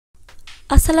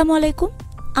আসসালামু আলাইকুম।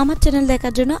 আমার চ্যানেল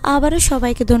দেখার জন্য আবারও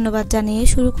সবাইকে ধন্যবাদ জানিয়ে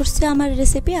শুরু করছি আমার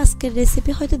রেসিপি। আজকের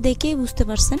রেসিপি হয়তো দেখেই বুঝতে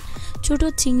পারছেন, ছোট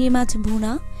চিংড়ি মাছ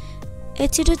ভুনা। এই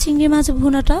ছোট চিংড়ি মাছ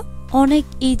ভুনাটা অনেক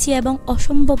ইজি এবং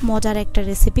অসম্ভব মজার একটা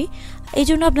রেসিপি, এই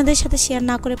জন্য আপনাদের সাথে শেয়ার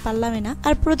না করে পারলামই না।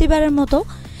 আর প্রতিবারের মতো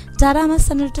যারা আমার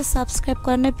চ্যানেলটা সাবস্ক্রাইব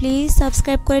করেন না, প্লিজ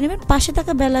সাবস্ক্রাইব করে নেবেন, পাশে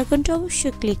থাকা বেল আইকনটা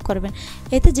অবশ্যই ক্লিক করবেন,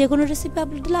 এতে যে কোনো রেসিপি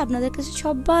আপলোড দিলে আপনাদের কাছে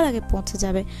সবার আগে পৌঁছে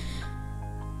যাবে।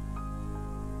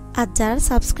 আর যারা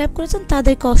সাবস্ক্রাইব করেছেন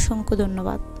তাদেরকে অসংখ্য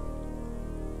ধন্যবাদ।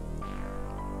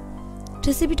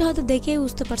 রেসিপিটা হয়তো দেখেই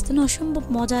বুঝতে পারছেন, অসম্ভব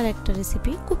মজার একটা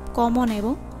রেসিপি, খুব কমন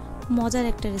এবং মজার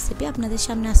একটা রেসিপি আপনাদের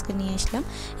সামনে আজকে নিয়ে আসলাম।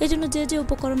 এই জন্য যে যে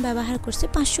উপকরণ ব্যবহার করছি,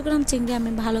 500 গ্রাম চিংড়ি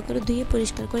আমি ভালো করে ধুয়ে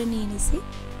পরিষ্কার করে নিয়ে নিছি।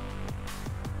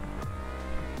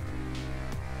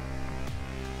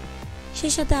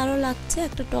 সেই সাথে আরও লাগছে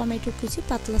একটা টমেটো কুচি,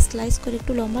 পাতলা স্লাইস করে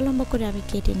একটু লম্বা লম্বা করে আমি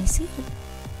কেটে নিছি।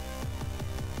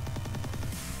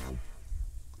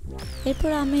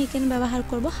 এরপর আমি এখানে ব্যবহার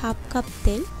করব হাফ কাপ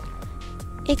তেল।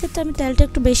 এক্ষেত্রে আমি তেলটা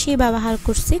একটু বেশি ব্যবহার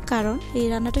করছি, কারণ এই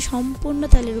রান্নাটা সম্পূর্ণ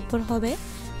তেলের উপর হবে,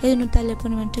 এই জন্য তেলের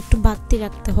পরিমাণটা একটু বাড়তি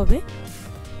রাখতে হবে।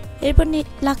 এরপর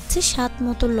লাগছে স্বাদ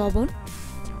মতো লবণ,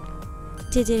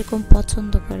 যে যেরকম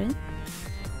পছন্দ করেন।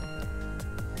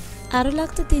 আরও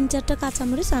লাগছে 3-4টা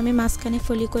কাঁচামরিচ, আমি মাঝখানে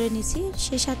ফলি করে নিছি।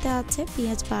 সে সাথে আছে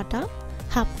পেঁয়াজ বাটা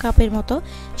হাফ কাপের মতো,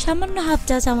 সামান্য হাফ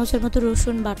চা চামচের মতো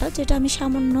রসুন বাটা, যেটা আমি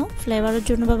সামান্য ফ্লেভারের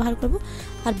জন্য ব্যবহার করব,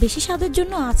 আর বেশি স্বাদের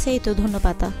জন্য আছেই তো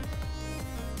ধনেপাতা।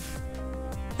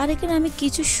 আর এখানে আমি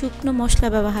কিছু শুকনো মশলা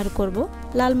ব্যবহার করব।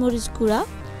 লাল মরিচ গুঁড়া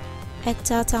 1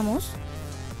 চা চামচ,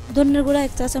 ধনের গুঁড়া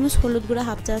 1 চা চামচ, হলুদ গুঁড়া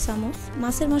হাফ চা চামচ,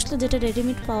 মাছের মশলা যেটা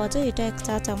রেডিমেড পাওয়া যায় এটা 1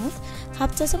 চা চামচ,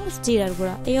 হাফ চা চামচ জিরার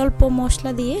গুঁড়া। এই অল্প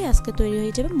মশলা দিয়ে আজকে তৈরি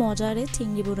হয়ে যাবে মজার এই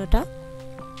চিংড়ি ভুনাটা।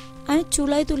 আমি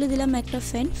চুলায় তুলে দিলাম একটা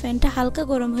ফ্যানটা হালকা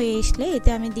গরম হয়ে আসলে এতে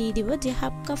আমি দিয়ে দিব যে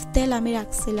হাফ কাপ তেল আমি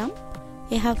রাখছিলাম,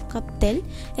 এই হাফ কাপ তেল।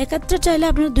 এক্ষেত্রে চাইলে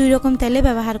আপনারা 2 রকম তেলে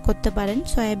ব্যবহার করতে পারেন,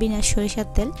 সয়াবিন আর সরিষার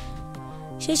তেল।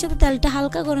 সেই সাথে তেলটা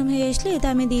হালকা গরম হয়ে আসলে এতে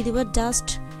আমি দিয়ে দিব জাস্ট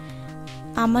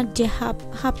আমার যে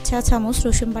হাফ চা চামচ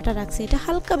রসুন বাটা রাখছি, এটা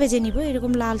হালকা ভেজে নিব,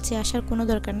 এরকম লালচে আসার কোনো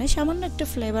দরকার নেই, সামান্য একটা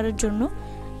ফ্লেভারের জন্য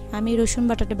আমি রসুন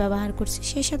বাটাটা ব্যবহার করছি।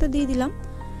 সেই সাথে দিয়ে দিলাম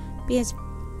পেঁয়াজ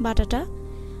বাটাটা।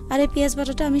 আর এই পেঁয়াজ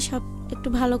বাটাটা আমি সব একটু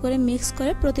ভালো করে মিক্স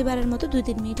করে প্রতিবারের মতো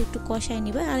 2-3 মিনিট একটু কষায়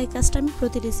নিব। আর এই কাজটা আমি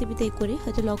প্রতি রেসিপিতেই করি,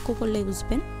 হয়তো লক্ষ্য করলেই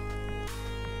বুঝবেন।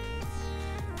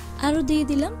 আরও দিয়ে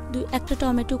দিলাম একটা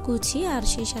টমেটো কুচি, আর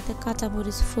সেই সাথে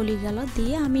কাঁচামরিচ ফলি গালা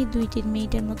দিয়ে আমি 2-3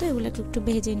 মিনিটের মতো এগুলোকে একটু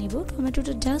ভেজে নিব।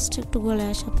 টমেটোটা জাস্ট একটু গলে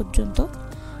আসা পর্যন্ত,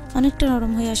 অনেকটা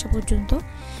নরম হয়ে আসা পর্যন্ত।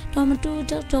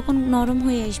 টমেটোটা যখন নরম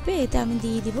হয়ে আসবে এতে আমি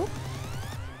দিয়ে দিব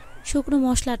শুকনো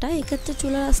মশলাটা। এক্ষেত্রে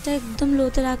চুলার আঁচটা একদম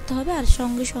লোতে রাখতে হবে, আর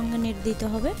সঙ্গে সঙ্গে নেড়ে দিতে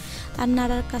হবে, আর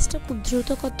নাড়ার কাজটা খুব দ্রুত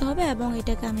করতে হবে। এবং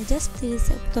এটাকে আমি জাস্ট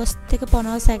 10 থেকে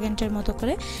 15 সেকেন্ডের মতো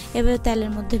করে এভাবে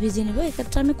তেলের মধ্যে ভিজিয়ে নেব।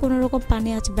 এক্ষেত্রে আমি কোনো রকম পানি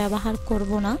আঁচ ব্যবহার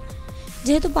করব না,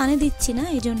 যেহেতু পানি দিচ্ছি না,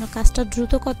 এই জন্য কাজটা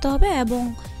দ্রুত করতে হবে এবং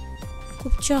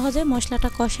খুব সহজে মশলাটা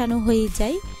কষানো হয়ে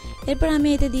যায়। এরপর আমি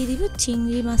এতে দিয়ে দিব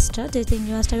চিংড়ি মাছটা, যে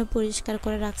চিংড়ি মাছটা আমি পরিষ্কার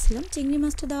করে রাখছিলাম। চিংড়ি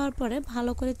মাছটা দেওয়ার পরে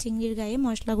ভালো করে চিংড়ির গায়ে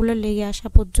মশলাগুলো লেগে আসা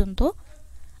পর্যন্ত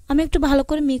আমি একটু ভালো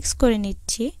করে মিক্স করে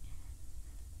নিচ্ছি।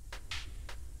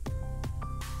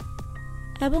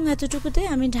 এবং এতটুকুতে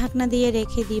আমি ঢাকনা দিয়ে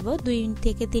রেখে দিব 2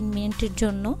 থেকে 3 মিনিটের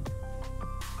জন্য।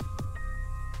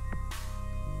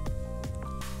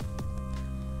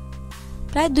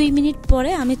 প্রায় 2 মিনিট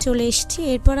পরে আমি চলে এসেছি।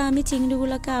 এরপর আমি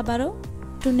চিংড়িগুলোকে আবারও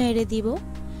একটু নেড়ে দিব।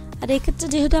 আর এক্ষেত্রে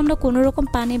যেহেতু আমরা কোনো রকম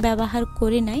পানি ব্যবহার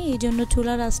করি নাই, এই জন্য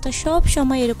চুলার আঁচটা সব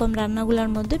সময় এরকম রান্নাগুলোর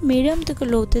মধ্যে মিডিয়াম থেকে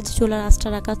লোতে চুলার আঁচটা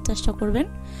রাখার চেষ্টা করবেন।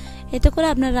 এতে করে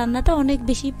আপনার রান্নাটা অনেক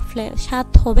বেশি স্বাদ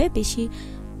হবে, বেশি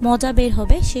মজা বের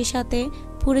হবে, সেই সাথে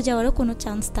পুড়ে যাওয়ারও কোনো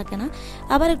চান্স থাকে না।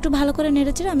 আবার একটু ভালো করে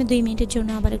নেড়েচেড়ে আমি 2 মিনিটের জন্য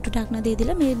আবার একটু ঢাকনা দিয়ে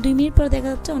দিলাম। এই 2 মিনিট পর দেখা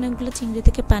যাচ্ছে অনেকগুলো চিংড়ি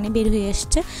থেকে পানি বের হয়ে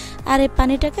আসছে। আর এই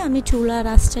পানিটাকে আমি চুলার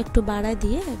আঁচটা একটু বাড়ায়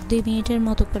দিয়ে 1-2 মিনিটের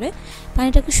মতো করে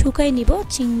পানিটাকে শুকাই নিব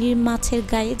চিংড়ির মাছের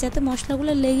গায়ে, যাতে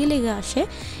মশলাগুলো লেগে লেগে আসে,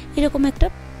 এরকম একটা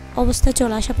অবস্থায়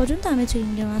চলে আসা পর্যন্ত আমি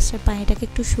চিংড়ি মাছের পানিটাকে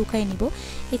একটু শুকাই নিব।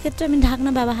 এক্ষেত্রে আমি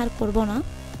ঢাকনা ব্যবহার করব না,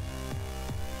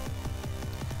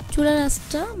 চুলার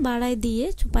আঁচটা বাড়ায় দিয়ে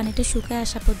পানিটা শুকায়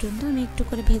আসা পর্যন্ত আমি একটু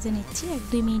করে ভেজে নিচ্ছি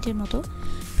 1-2 মিনিটের মতো।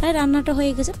 প্রায় রান্নাটা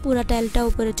হয়ে গেছে, পুরো তেলটা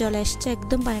উপরে চলে আসছে,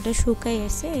 একদম পানিটা শুকাই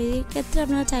আসছে। এই ক্ষেত্রে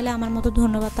আপনারা চাইলে আমার মতো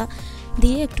ধনেপাতা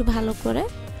দিয়ে একটু ভালো করে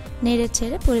নেড়ে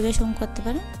ছেড়ে পরিবেশন করতে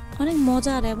পারেন। অনেক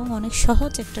মজার এবং অনেক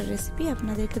সহজ একটা রেসিপি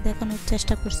আপনাদেরকে দেখানোর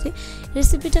চেষ্টা করছি।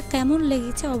 রেসিপিটা কেমন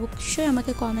লেগেছে অবশ্যই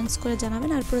আমাকে কমেন্টস করে জানাবেন।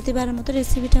 আর প্রতিবারের মতো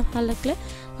রেসিপিটা ভালো লাগলে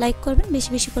লাইক করবেন, বেশি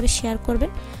বেশি করে শেয়ার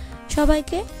করবেন।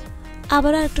 সবাইকে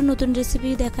আবারও একটা নতুন রেসিপি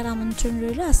দেখার আমন্ত্রণ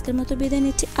রইল। আজকের মতো বিদায়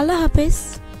নিচ্ছি, আল্লাহ হাফেজ।